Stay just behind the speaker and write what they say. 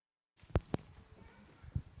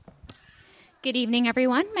Good evening,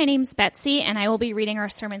 everyone. My name's Betsy, and I will be reading our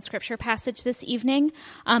sermon scripture passage this evening.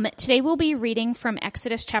 Today we'll be reading from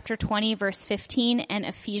Exodus chapter 20, verse 15, and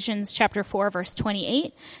Ephesians chapter 4, verse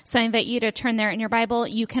 28. So I invite you to turn there in your Bible.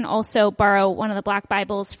 You can also borrow one of the black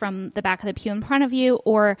Bibles from the back of the pew in front of you,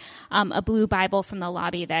 or a blue Bible from the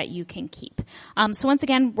lobby that you can keep. So once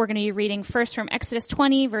again, we're going to be reading first from Exodus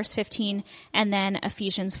 20, verse 15, and then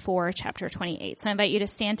Ephesians 4, chapter 28. So I invite you to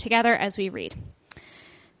stand together as we read.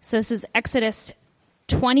 So this is Exodus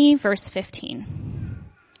 20, verse 15.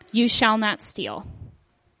 You shall not steal.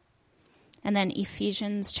 And then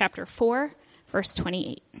Ephesians chapter 4, verse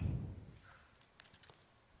 28.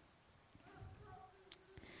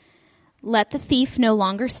 Let the thief no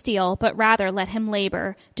longer steal, but rather let him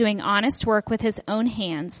labor, doing honest work with his own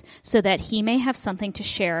hands, so that he may have something to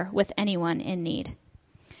share with anyone in need.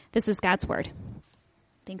 This is God's word.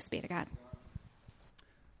 Thanks be to God.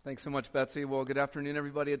 Thanks so much, Betsy. Well, good afternoon,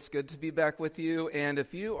 everybody. It's good to be back with you. And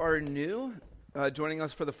if you are new, joining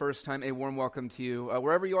us for the first time, a warm welcome to you,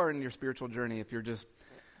 wherever you are in your spiritual journey. If you're just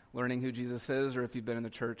learning who Jesus is, or if you've been in the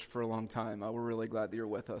church for a long time, we're really glad that you're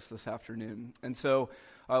with us this afternoon. And so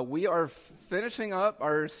we are finishing up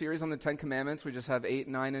our series on the Ten Commandments. We just have 8,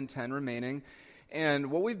 9, and 10 remaining. And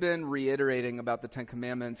what we've been reiterating about the Ten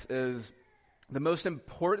Commandments is the most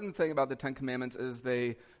important thing about the Ten Commandments is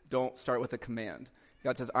they don't start with a command.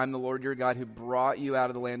 God says, I'm the Lord your God who brought you out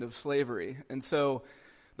of the land of slavery. And so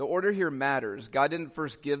the order here matters. God didn't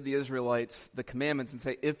first give the Israelites the commandments and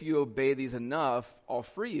say, if you obey these enough, I'll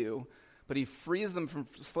free you. But he frees them from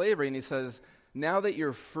slavery and he says, now that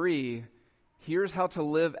you're free, here's how to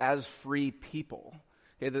live as free people.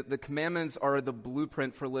 Okay, the commandments are the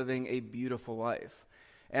blueprint for living a beautiful life.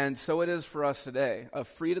 And so it is for us today.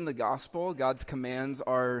 Freed in the gospel, God's commands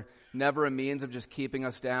are never a means of just keeping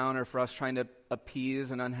us down or for us trying to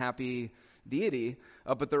appease an unhappy deity,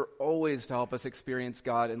 but they're always to help us experience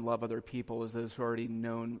God and love other people as those who are already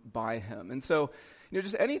known by him. And so,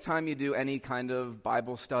 just any time you do any kind of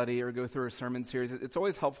Bible study or go through a sermon series, it's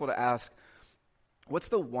always helpful to ask, what's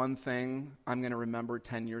the one thing I'm going to remember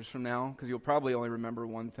 10 years from now? Because you'll probably only remember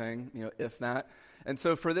one thing, if that. And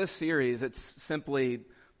so for this series, it's simply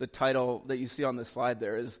the title that you see on the slide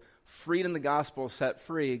there is Freed in the Gospel, Set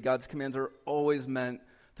Free. God's commands are always meant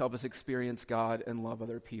to help us experience God and love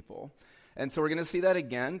other people. And so we're going to see that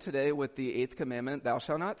again today with the 8th commandment, thou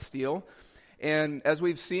shalt not steal. And as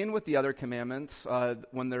we've seen with the other commandments,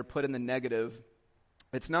 when they're put in the negative,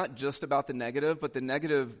 it's not just about the negative, but the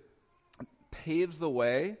negative paves the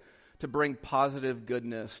way to bring positive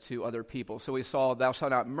goodness to other people. So we saw thou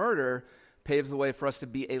shalt not murder paves the way for us to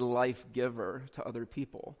be a life giver to other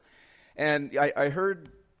people. And I heard,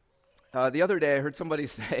 the other day I heard somebody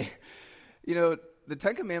say, the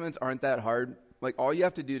Ten Commandments aren't that hard. Like, all you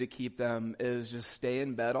have to do to keep them is just stay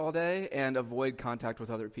in bed all day and avoid contact with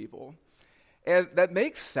other people. And that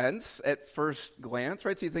makes sense at first glance,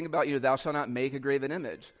 right? So you think about, thou shalt not make a graven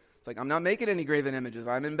image. It's like, I'm not making any graven images.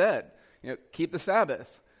 I'm in bed. Keep the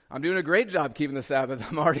Sabbath. I'm doing a great job keeping the Sabbath.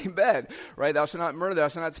 I'm already in bed, right? Thou shalt not murder, thou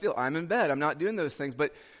shalt not steal. I'm in bed. I'm not doing those things.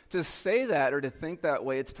 But to say that or to think that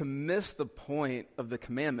way, it's to miss the point of the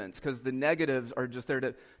commandments, because the negatives are just there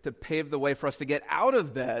to pave the way for us to get out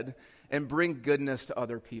of bed and bring goodness to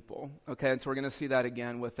other people. Okay, and so we're going to see that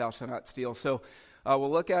again with thou shalt not steal. So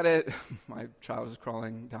we'll look at it. My child is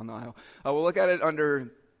crawling down the aisle. We'll look at it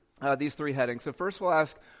under these 3 headings. So first we'll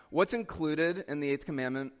ask, what's included in the 8th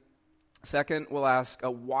commandment? Second, we'll ask,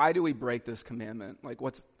 why do we break this commandment? Like,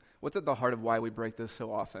 what's at the heart of why we break this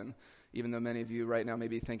so often? Even though many of you right now may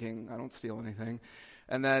be thinking, I don't steal anything.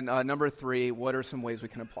 And then number 3, what are some ways we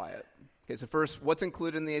can apply it? Okay, so first, what's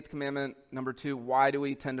included in the 8th commandment? Number 2, why do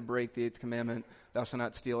we tend to break the 8th commandment? Thou shalt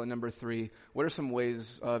not steal. And number 3, what are some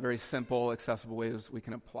ways, very simple, accessible ways we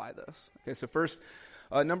can apply this? Okay, so first,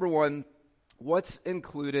 number 1, what's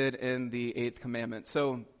included in the 8th commandment?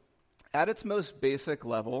 So at its most basic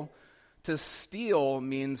level, to steal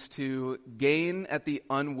means to gain at the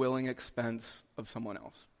unwilling expense of someone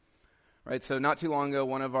else, right? So not too long ago,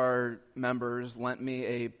 one of our members lent me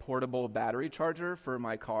a portable battery charger for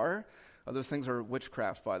my car. Those things are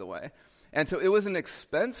witchcraft, by the way. And so it was an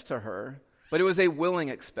expense to her, but it was a willing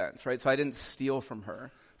expense, right? So I didn't steal from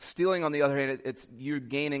her. Stealing, on the other hand, it's you're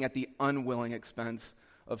gaining at the unwilling expense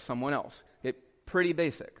of someone else. Pretty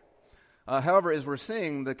basic. However, as we're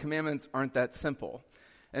seeing, the commandments aren't that simple.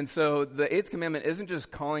 And so the 8th commandment isn't just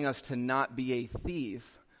calling us to not be a thief,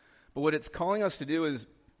 but what it's calling us to do is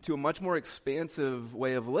to a much more expansive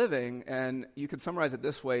way of living, and you could summarize it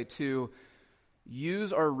this way, to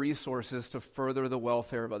use our resources to further the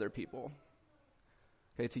welfare of other people.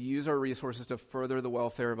 okay, to use our resources to further the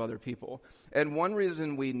welfare of other people. And one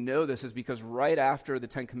reason we know this is because right after the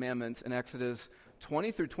Ten Commandments in Exodus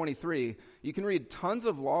 20 through 23, you can read tons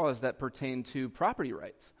of laws that pertain to property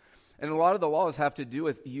rights. And a lot of the laws have to do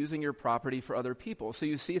with using your property for other people. So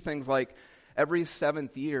you see things like every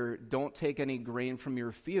 7th year, don't take any grain from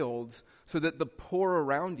your fields so that the poor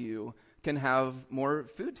around you can have more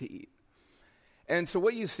food to eat. And so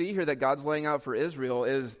what you see here that God's laying out for Israel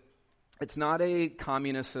is it's not a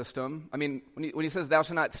communist system. I mean, when he says thou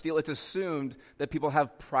shalt not steal, it's assumed that people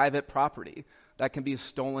have private property that can be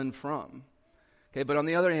stolen from. Okay, but on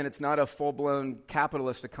the other hand, it's not a full-blown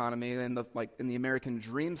capitalist economy in the American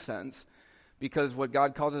dream sense, because what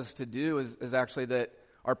God calls us to do is actually that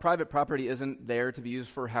our private property isn't there to be used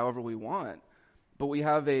for however we want, but we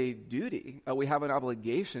have a duty, we have an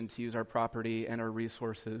obligation to use our property and our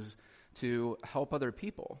resources to help other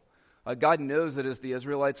people. God knows that as the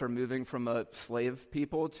Israelites are moving from a slave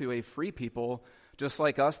people to a free people, just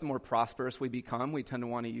like us, the more prosperous we become, we tend to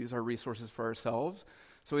want to use our resources for ourselves.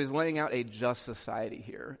 So he's laying out a just society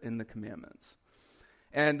here in the commandments.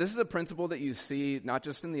 And this is a principle that you see not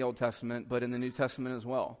just in the Old Testament, but in the New Testament as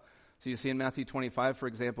well. So you see in Matthew 25, for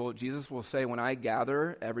example, Jesus will say, when I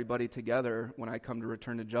gather everybody together, when I come to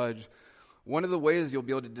return to judge, one of the ways you'll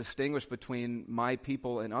be able to distinguish between my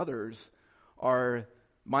people and others are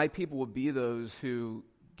my people will be those who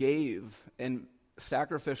gave in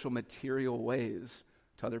sacrificial material ways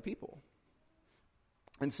to other people.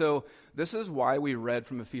 And so this is why we read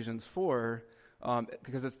from Ephesians 4,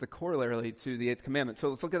 because it's the corollary to the 8th commandment. So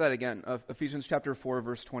let's look at that again. Ephesians chapter 4,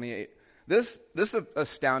 verse 28. This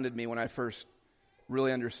astounded me when I first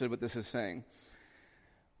really understood what this is saying.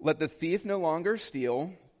 Let the thief no longer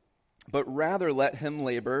steal, but rather let him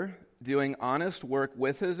labor, doing honest work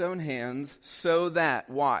with his own hands, so that,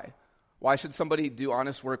 why? Why should somebody do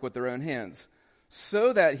honest work with their own hands?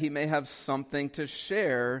 So that he may have something to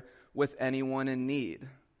share with anyone in need.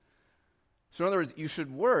 So in other words, you should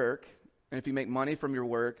work, and if you make money from your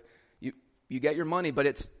work, you get your money, but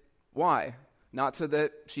it's, why? Not so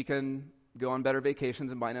that she can go on better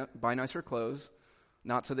vacations and buy nicer clothes,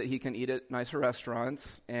 not so that he can eat at nicer restaurants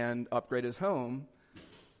and upgrade his home,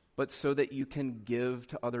 but so that you can give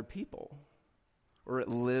to other people, or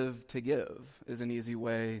live to give is an easy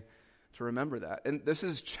way to remember that. And this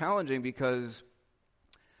is challenging because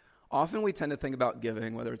often we tend to think about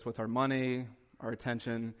giving, whether it's with our money, our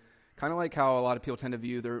attention, kind of like how a lot of people tend to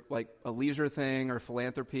view their like a leisure thing or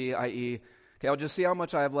philanthropy, i.e., okay, I'll just see how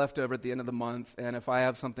much I have left over at the end of the month, and if I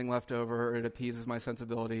have something left over or it appeases my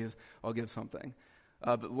sensibilities, I'll give something.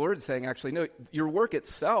 But the Lord is saying, actually, no, your work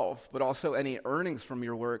itself, but also any earnings from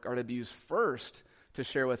your work are to be used first to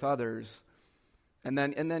share with others, and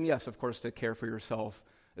then, yes, of course, to care for yourself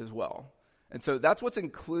as well. And so that's what's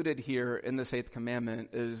included here in this 8th commandment,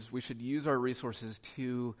 is we should use our resources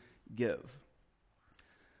to give.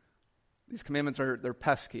 These commandments they're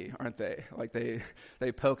pesky, aren't they? Like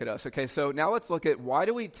they poke at us. Okay, so now let's look at why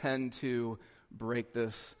do we tend to break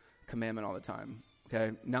this commandment all the time?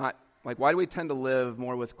 Okay, not like why do we tend to live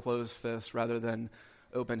more with closed fists rather than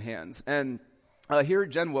open hands? And here,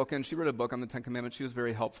 Jen Wilkins, she wrote a book on the 10 Commandments. She was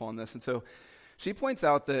very helpful in this. And so she points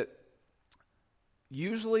out that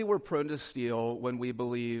usually we're prone to steal when we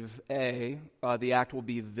believe, A, the act will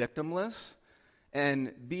be victimless,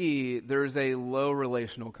 and B, there's a low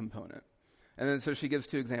relational component. And then so she gives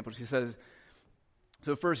 2 examples. She says,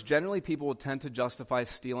 so first, generally people will tend to justify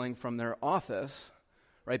stealing from their office,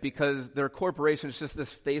 right? Because their corporation is just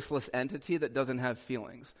this faceless entity that doesn't have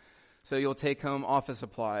feelings. So you'll take home office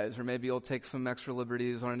supplies, or maybe you'll take some extra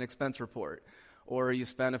liberties on an expense report, or you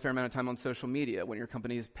spend a fair amount of time on social media when your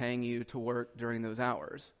company is paying you to work during those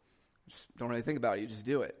hours. Just don't really think about it, you just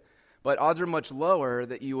do it. But odds are much lower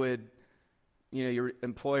that you would, your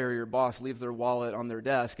employer, your boss leaves their wallet on their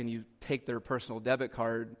desk and you take their personal debit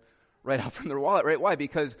card right out from their wallet, right? Why?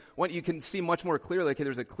 Because you can see much more clearly, okay,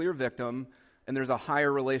 there's a clear victim and there's a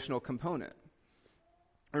higher relational component.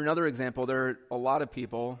 Or another example, there are a lot of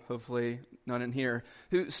people, hopefully none in here,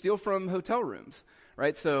 who steal from hotel rooms,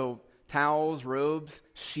 right? So towels, robes,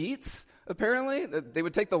 sheets, apparently. They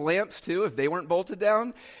would take the lamps too if they weren't bolted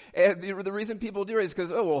down. And the reason people do it is because,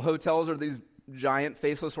 hotels are these giant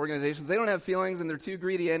faceless organizations. They don't have feelings and they're too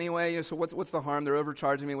greedy anyway. So what's the harm? They're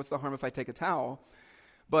overcharging me. What's the harm if I take a towel?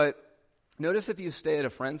 But notice if you stay at a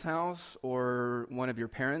friend's house or one of your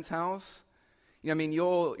parents' house, you're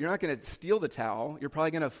not going to steal the towel. You're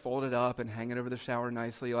probably going to fold it up and hang it over the shower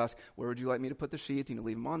nicely. You'll ask, where would you like me to put the sheets?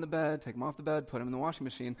 Leave them on the bed, take them off the bed, put them in the washing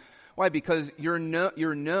machine. Why? Because you're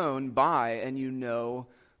known by and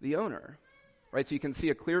the owner, right? So you can see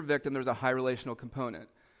a clear victim. There's a high relational component.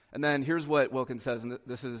 And then here's what Wilkins says, and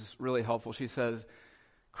this is really helpful. She says,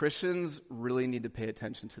 Christians really need to pay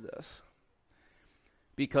attention to this.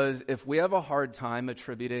 Because if we have a hard time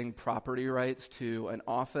attributing property rights to an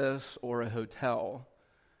office or a hotel,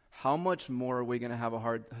 how much more are we going to have a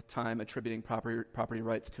hard time attributing property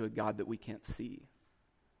rights to a God that we can't see?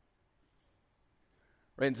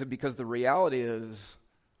 Right? And so because the reality is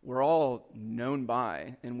we're all known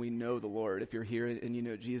by and we know the Lord if you're here and you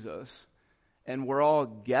know Jesus. And we're all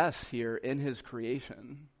guests here in his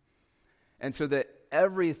creation. And so that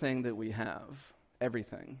everything that we have,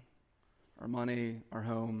 everything, our money, our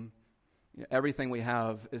home, everything we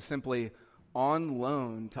have is simply on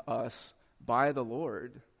loan to us by the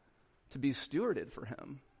Lord to be stewarded for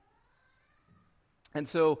him. And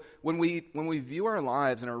so when we view our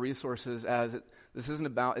lives and our resources as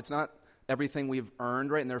it's not everything we've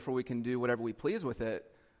earned, right, and therefore we can do whatever we please with it,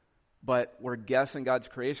 but we're guests in God's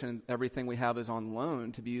creation, everything we have is on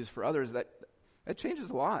loan to be used for others, that changes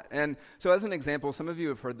a lot. And so as an example, some of you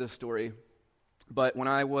have heard this story, but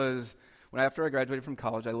after I graduated from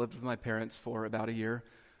college, I lived with my parents for about a year,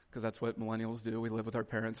 because that's what millennials do. We live with our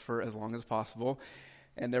parents for as long as possible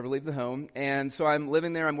and never leave the home. And so I'm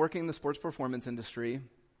living there. I'm working in the sports performance industry,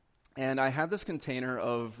 and I had this container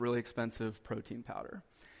of really expensive protein powder.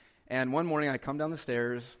 And one morning I come down the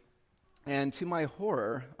stairs, and to my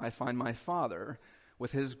horror, I find my father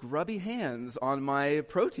with his grubby hands on my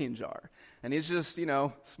protein jar. And he's just,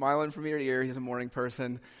 smiling from ear to ear. He's a morning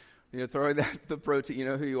person, throwing the protein, you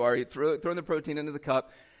know who you are. He's throwing the protein into the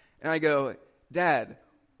cup. And I go, Dad,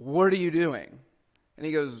 what are you doing? And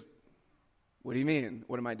he goes, what do you mean?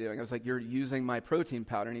 What am I doing? I was like, you're using my protein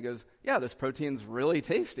powder. And he goes, yeah, this protein's really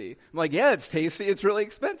tasty. I'm like, yeah, it's tasty. It's really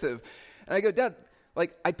expensive. And I go, Dad,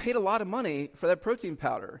 I paid a lot of money for that protein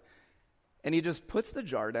powder. And he just puts the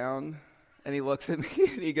jar down, and he looks at me,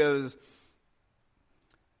 and he goes,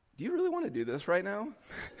 do you really want to do this right now?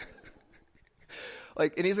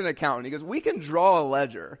 And he's an accountant. He goes, we can draw a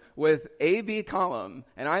ledger with A, B column,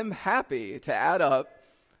 and I'm happy to add up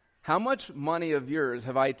how much money of yours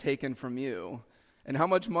have I taken from you, and how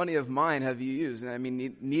much money of mine have you used? And I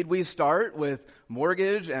mean, need we start with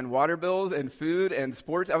mortgage and water bills and food and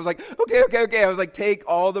sports? I was like, okay. I was like, take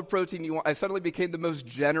all the protein you want. I suddenly became the most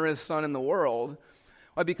generous son in the world.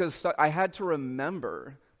 Why? Because I had to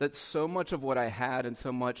remember that so much of what I had and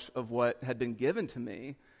so much of what had been given to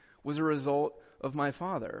me was a result of my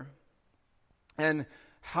Father. And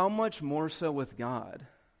how much more so with God?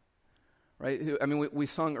 Right? We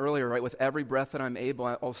sung earlier, right? With every breath that I'm able,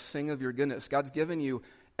 I'll sing of your goodness. God's given you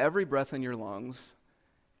every breath in your lungs.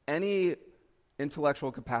 Any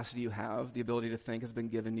intellectual capacity you have, the ability to think, has been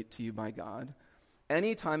given to you by God.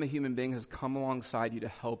 Any time a human being has come alongside you to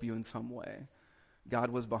help you in some way, God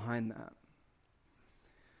was behind that.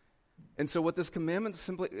 And so what this commandment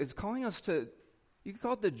simply is calling us to, you could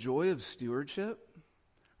call it the joy of stewardship.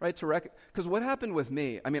 Right, because what happened with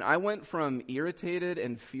me, I went from irritated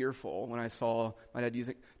and fearful when I saw my dad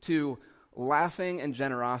using, to laughing and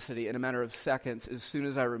generosity in a matter of seconds as soon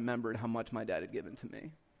as I remembered how much my dad had given to me.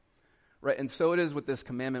 Right, and so it is with this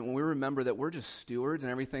commandment. When we remember that we're just stewards and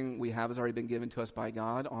everything we have has already been given to us by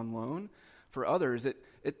God on loan for others, it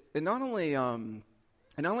not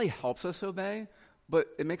only helps us obey, but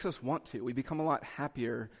it makes us want to. We become a lot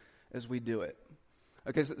happier as we do it.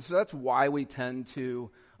 Okay, so that's why we tend to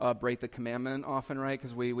break the commandment often, right?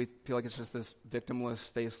 Because we feel like it's just this victimless,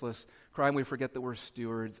 faceless crime. We forget that we're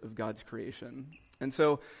stewards of God's creation. And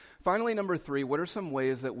so, finally, number 3, what are some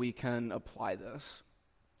ways that we can apply this?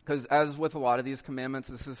 Because as with a lot of these commandments,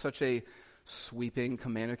 this is such a sweeping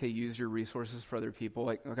command. Okay, use your resources for other people.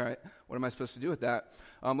 Okay, what am I supposed to do with that?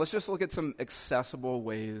 Let's just look at some accessible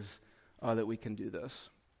ways that we can do this.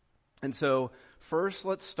 And so, first,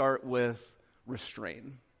 let's start with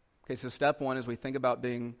restrain. Okay, so step 1 is we think about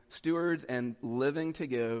being stewards and living to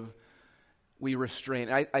give, we restrain.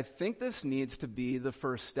 I think this needs to be the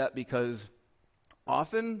first step because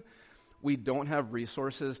often we don't have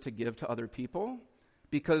resources to give to other people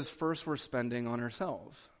because first we're spending on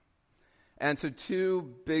ourselves. And so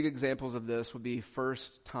 2 big examples of this would be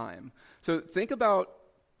first, time. So think about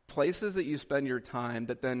places that you spend your time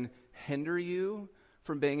that then hinder you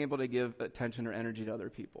from being able to give attention or energy to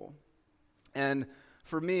other people. And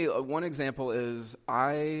for me, one example is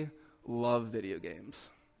I love video games.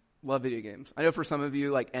 Love video games. I know for some of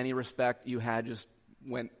you, any respect you had just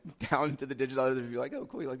went down into the digital. Others of you are like, oh,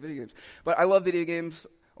 cool, you like video games. But I love video games.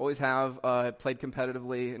 Always have. Played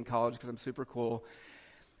competitively in college because I'm super cool.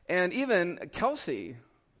 And even Kelsey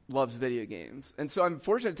loves video games. And so I'm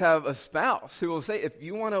fortunate to have a spouse who will say, if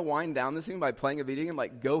you want to wind down this thing by playing a video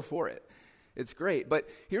game, go for it. It's great. But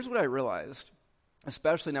here's what I realized.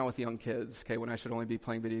 especially now with young kids, okay, when I should only be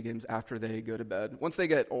playing video games after they go to bed. Once they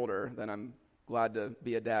get older, then I'm glad to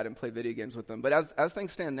be a dad and play video games with them. But as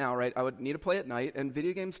things stand now, right, I would need to play at night, and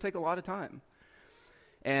video games take a lot of time.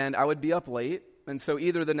 And I would be up late, and so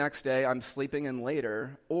either the next day I'm sleeping in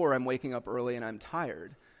later, or I'm waking up early and I'm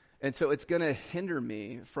tired. And so it's going to hinder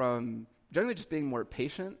me from generally just being more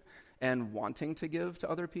patient and wanting to give to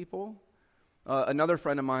other people. Another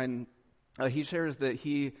friend of mine, he shares that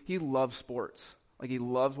he loves sports. Like, he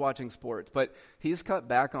loves watching sports, but he's cut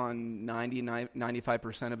back on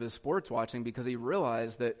 95% of his sports watching because he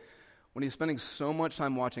realized that when he's spending so much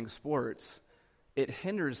time watching sports, it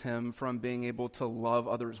hinders him from being able to love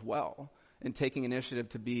others well and taking initiative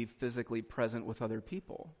to be physically present with other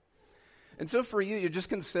people. And so for you just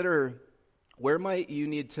consider, where might you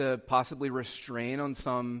need to possibly restrain on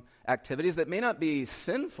some activities that may not be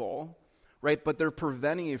sinful, right, but they're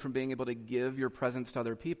preventing you from being able to give your presence to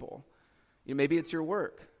other people. Maybe it's your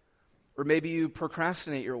work, or maybe you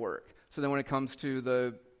procrastinate your work. So then when it comes to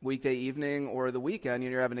the weekday evening or the weekend,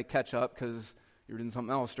 you're having to catch up because you're doing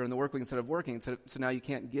something else during the work week instead of working. So now you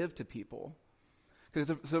can't give to people.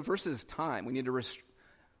 Because the first is time. We need to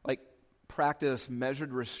practice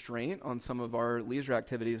measured restraint on some of our leisure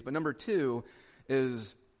activities. But number two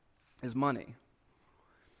is money.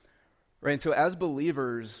 Right? And so as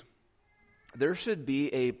believers, there should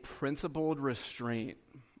be a principled restraint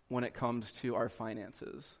when it comes to our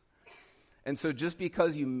finances. And so just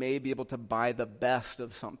because you may be able to buy the best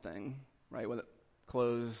of something, right, whether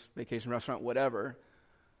clothes, vacation, restaurant, whatever,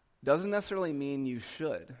 doesn't necessarily mean you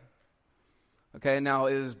should. Okay, now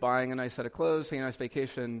is buying a nice set of clothes, taking a nice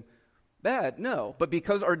vacation bad? No, but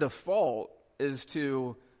because our default is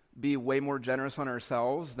to be way more generous on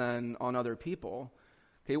ourselves than on other people,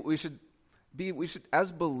 okay, we should,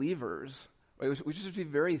 as believers, we should be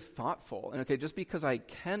very thoughtful. And okay, just because I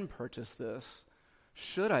can purchase this,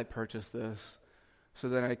 should I purchase this so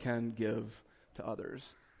that I can give to others?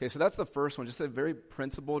 Okay, so that's the first one, just a very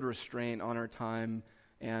principled restraint on our time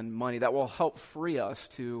and money that will help free us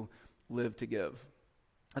to live to give.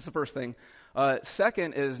 That's the first thing.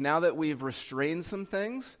 Second is, now that we've restrained some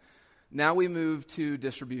things, now we move to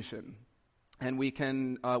distribution. And we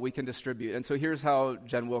can distribute. And so here's how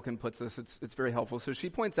Jen Wilkin puts this. It's very helpful. So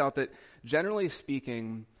she points out that generally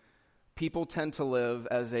speaking, people tend to live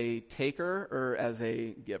as a taker or as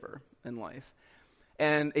a giver in life.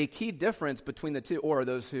 And a key difference between the two, or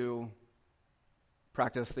those who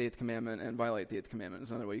practice the eighth commandment and violate the eighth commandment,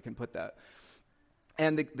 is another way you can put that.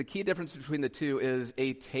 And the key difference between the two is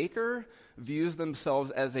a taker views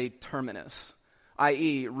themselves as a terminus,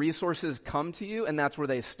 i.e., resources come to you and that's where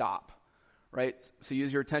they stop. Right? So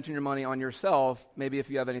use your attention, your money on yourself. Maybe if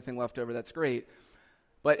you have anything left over, that's great.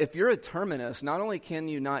 But if you're a terminus, not only can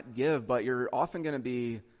you not give, but you're often going to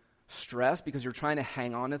be stressed because you're trying to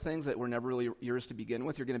hang on to things that were never really yours to begin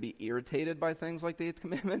with. You're going to be irritated by things like the eighth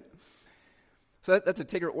commandment. So that's a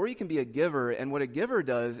taker. Or you can be a giver. And what a giver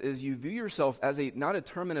does is you view yourself as not a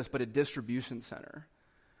terminus, but a distribution center.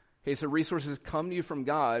 Okay, so resources come to you from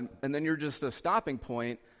God, and then you're just a stopping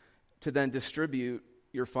point to then distribute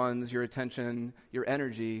your funds, your attention, your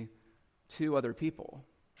energy to other people.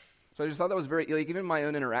 So I just thought that was very, even my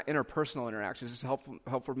own interpersonal interactions, it's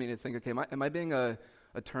helpful for me to think, okay, am I being a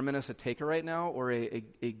terminus, a taker right now, or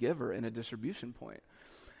a giver in a distribution point?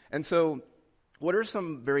 And so what are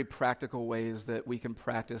some very practical ways that we can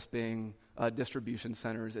practice being distribution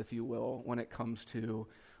centers, if you will, when it comes to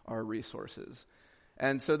our resources?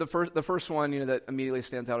 And so the first one, that immediately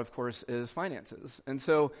stands out, of course, is finances. And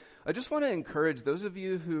so I just want to encourage those of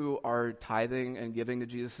you who are tithing and giving to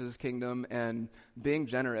Jesus' kingdom and being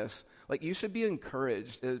generous, you should be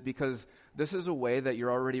encouraged, because this is a way that you're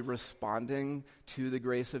already responding to the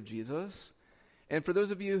grace of Jesus. And for those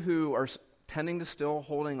of you who are tending to still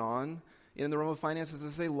holding on in the realm of finances,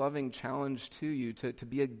 this is a loving challenge to you to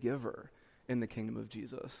be a giver in the kingdom of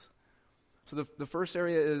Jesus. So the first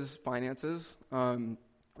area is finances.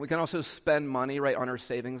 We can also spend money, right, on our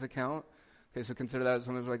savings account. Okay, so consider that as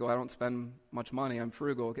sometimes like, I don't spend much money. I'm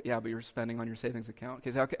frugal. Okay, yeah, but you're spending on your savings account.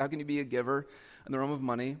 Okay, so how can you be a giver in the realm of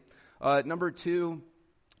money? Number two,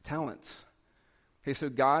 talents. Okay, so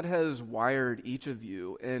God has wired each of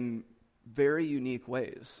you in very unique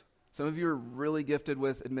ways. Some of you are really gifted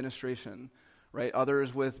with administration, right?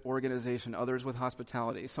 Others with organization, others with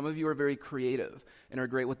hospitality. Some of you are very creative and are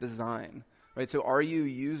great with design, right? So are you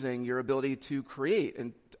using your ability to create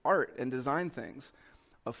and art and design things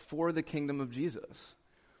for the kingdom of Jesus?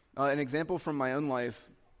 An example from my own life,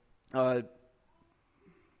 5-6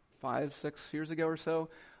 years ago or so,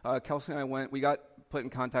 Kelsey and I we got put in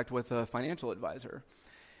contact with a financial advisor.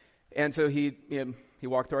 And so he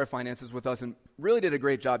walked through our finances with us and really did a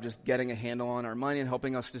great job just getting a handle on our money and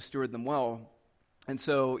helping us to steward them well. And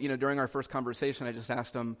so, during our first conversation, I just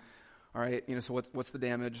asked him, all right, so what's the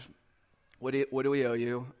damage? What do we owe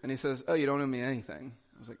you? And he says, oh, you don't owe me anything.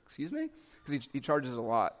 I was like, excuse me? Because he charges a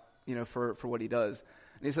lot, for what he does.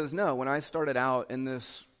 And he says, no, when I started out in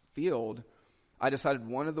this field, I decided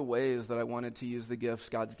one of the ways that I wanted to use the gifts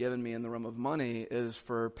God's given me in the realm of money is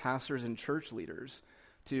for pastors and church leaders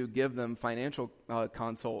to give them financial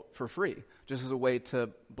consult for free, just as a way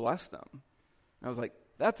to bless them. And I was like,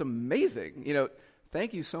 that's amazing.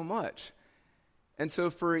 Thank you so much. And so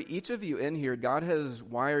for each of you in here, God has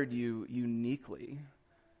wired you uniquely.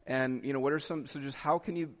 And, so just how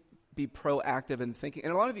can you be proactive in thinking?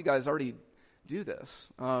 And a lot of you guys already do this.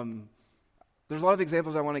 There's a lot of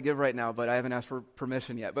examples I want to give right now, but I haven't asked for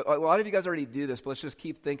permission yet. But a lot of you guys already do this, but let's just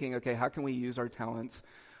keep thinking, okay, how can we use our talents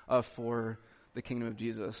for the kingdom of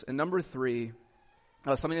Jesus? And number 3,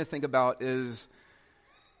 something to think about is,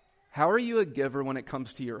 how are you a giver when it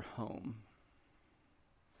comes to your home?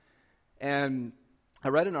 And I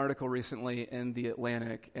read an article recently in The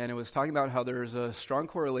Atlantic, and it was talking about how there's a strong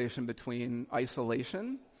correlation between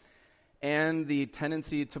isolation and the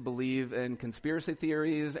tendency to believe in conspiracy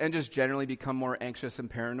theories and just generally become more anxious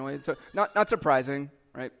and paranoid. So not surprising,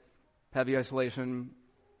 right? Heavy isolation,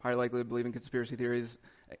 higher likelihood to believe in conspiracy theories,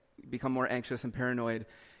 become more anxious and paranoid.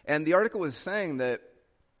 And the article was saying that,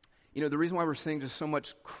 the reason why we're seeing just so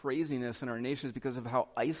much craziness in our nation is because of how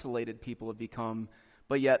isolated people have become,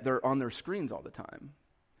 but yet they're on their screens all the time.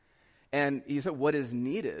 And he said what is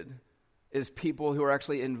needed is people who are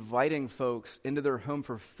actually inviting folks into their home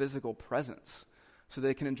for physical presence so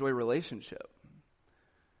they can enjoy relationship.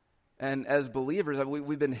 And as believers,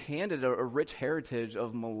 we've been handed a rich heritage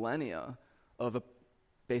of millennia of a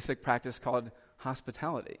basic practice called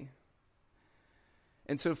hospitality.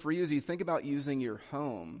 And so for you, as you think about using your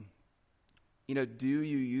home, do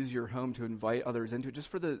you use your home to invite others into it just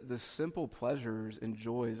for the simple pleasures and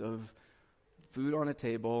joys of food on a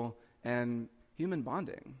table and human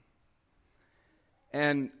bonding?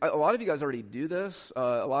 And a lot of you guys already do this.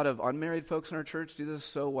 A lot of unmarried folks in our church do this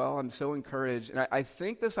so well. I'm so encouraged. And I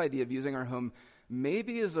think this idea of using our home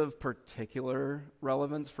maybe is of particular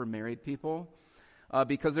relevance for married people,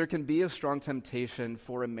 because there can be a strong temptation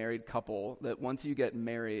for a married couple that once you get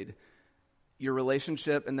married, your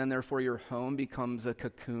relationship and then therefore your home becomes a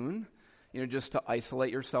cocoon, just to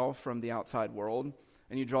isolate yourself from the outside world.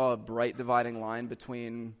 And you draw a bright dividing line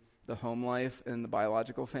between the home life and the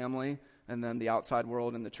biological family, and then the outside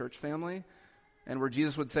world and the church family. And where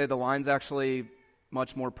Jesus would say the line's actually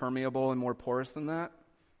much more permeable and more porous than that,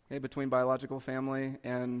 okay, between biological family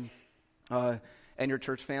and your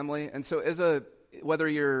church family. And so whether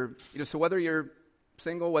you're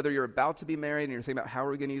single, whether you're about to be married and you're thinking about how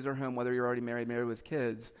are we going to use our home, whether you're already married with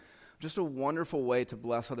kids, just a wonderful way to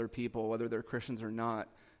bless other people, whether they're Christians or not,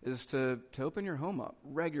 is to open your home up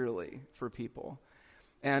regularly for people.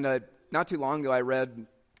 And not too long ago, I read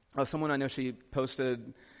someone I know, she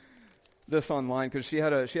posted this online because she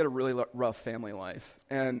had a really rough family life.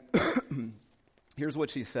 And here's what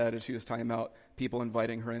she said as she was talking about people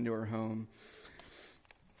inviting her into her home.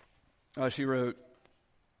 She wrote,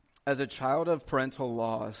 as a child of parental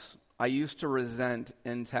loss, I used to resent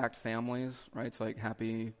intact families, right? It's like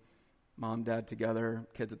happy mom, dad together,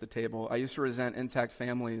 kids at the table. I used to resent intact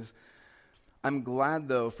families. I'm glad,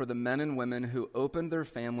 though, for the men and women who opened their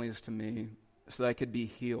families to me so that I could be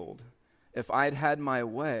healed. If I'd had my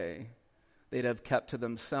way, they'd have kept to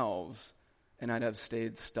themselves, and I'd have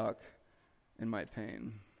stayed stuck in my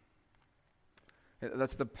pain.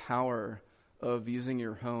 That's the power of using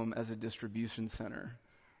your home as a distribution center,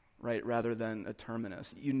 right, rather than a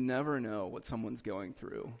terminus. You never know what someone's going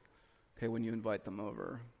through, okay, when you invite them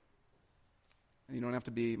over. And you don't have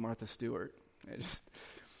to be Martha Stewart. Okay,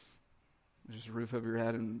 just a roof over your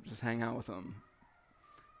head and just hang out with them.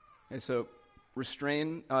 Okay, so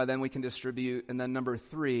restrain, then we can distribute. And then number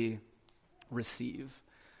 3, receive.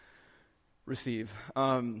 Receive.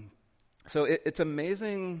 So it's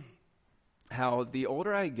amazing how the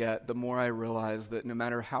older I get, the more I realize that no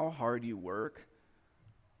matter how hard you work,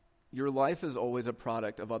 your life is always a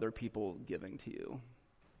product of other people giving to you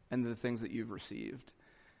and the things that you've received.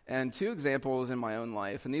 And 2 examples in my own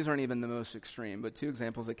life, and these aren't even the most extreme, but 2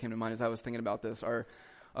 examples that came to mind as I was thinking about this are,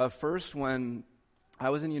 first, when I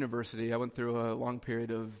was in university, I went through a long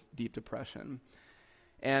period of deep depression.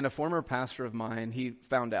 And a former pastor of mine, he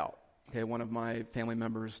found out. Okay, one of my family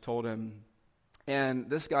members told him. And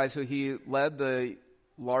this guy, so he led the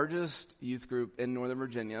largest youth group in Northern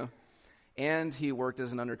Virginia, and he worked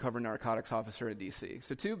as an undercover narcotics officer at D.C.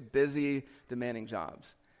 So 2 busy, demanding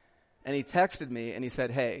jobs. And he texted me and he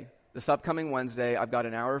said, hey, this upcoming Wednesday, I've got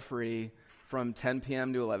an hour free from 10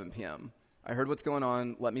 p.m. to 11 p.m. I heard what's going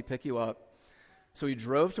on. Let me pick you up. So he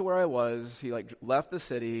drove to where I was. He left the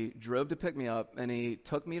city, drove to pick me up, and he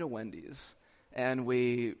took me to Wendy's. And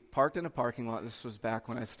we parked in a parking lot. This was back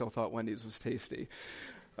when I still thought Wendy's was tasty.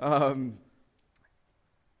 And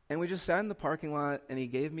we just sat in the parking lot, and he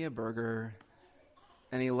gave me a burger,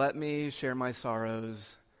 and he let me share my sorrows.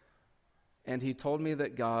 And he told me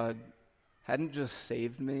that God hadn't just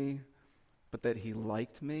saved me, but that he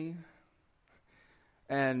liked me.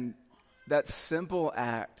 And that simple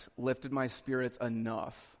act lifted my spirits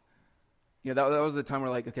enough. That was the time we're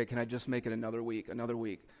like, okay, can I just make it another week?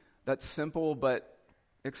 That simple but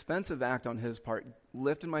expensive act on his part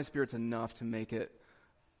lifted my spirits enough to make it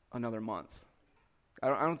another month.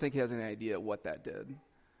 I don't think he has any idea what that did.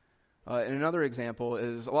 And another example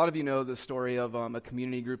is, a lot of you know the story of a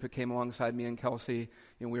community group that came alongside me and Kelsey.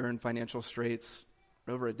 We were in financial straits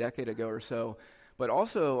over a decade ago or so. But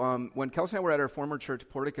also, when Kelsey and I were at our former church,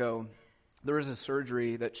 Portico, there was a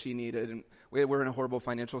surgery that she needed, and we were in a horrible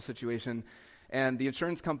financial situation, and the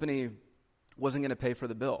insurance company wasn't going to pay for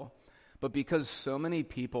the bill. But because so many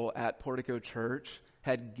people at Portico Church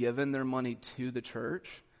had given their money to the church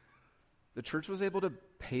was able to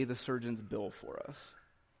pay the surgeon's bill for us.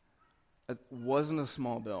 It wasn't a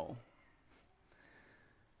small bill.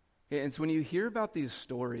 And so when you hear about these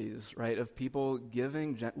stories, right, of people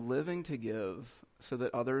giving, living to give so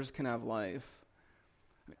that others can have life,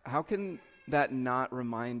 how can that not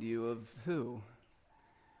remind you of who?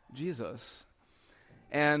 Jesus.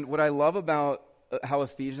 And what I love about how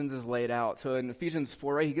Ephesians is laid out, so in Ephesians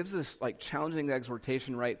 4, right, he gives this challenging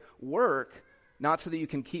exhortation, right? Work, not so that you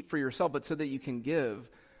can keep for yourself, but so that you can give.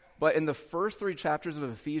 But in the first 3 chapters of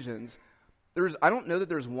Ephesians, I don't know that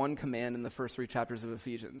there's one command in the first 3 chapters of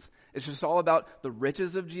Ephesians. It's just all about the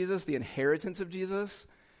riches of Jesus, the inheritance of Jesus,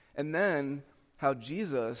 and then how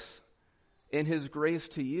Jesus, in his grace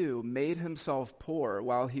to you, made himself poor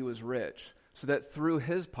while he was rich, so that through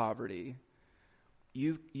his poverty,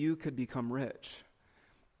 you could become rich.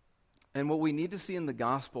 And what we need to see in the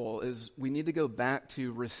gospel is we need to go back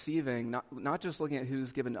to receiving, not just looking at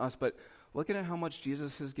who's given to us, but looking at how much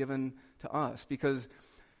Jesus has given to us. Because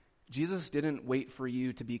Jesus didn't wait for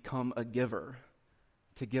you to become a giver,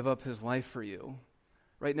 to give up his life for you.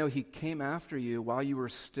 Right? No, he came after you while you were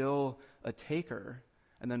still a taker,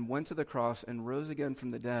 and then went to the cross and rose again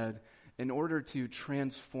from the dead in order to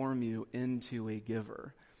transform you into a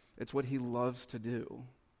giver. It's what he loves to do.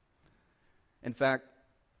 In fact,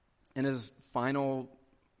 in his final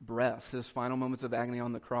breaths, his final moments of agony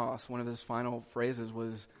on the cross, one of his final phrases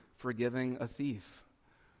was forgiving a thief.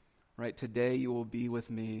 Right? Today you will be with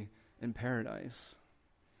me in paradise.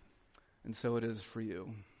 And so it is for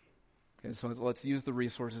you. Okay, so let's use the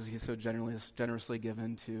resources he's so generously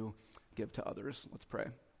given to give to others. Let's pray.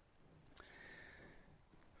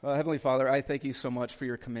 Heavenly Father, I thank you so much for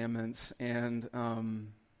your commandments, and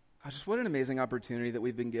just what an amazing opportunity that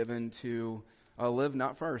we've been given to live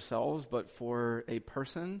not for ourselves, but for a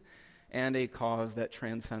person and a cause that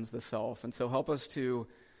transcends the self. And so help us to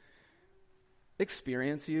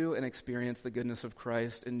experience you and experience the goodness of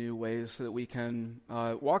Christ in new ways so that we can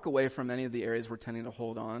walk away from any of the areas we're tending to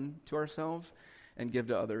hold on to ourselves and give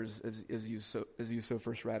to others as you so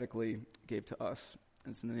first radically gave to us.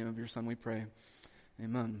 And it's in the name of your Son we pray.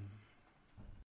 Amen.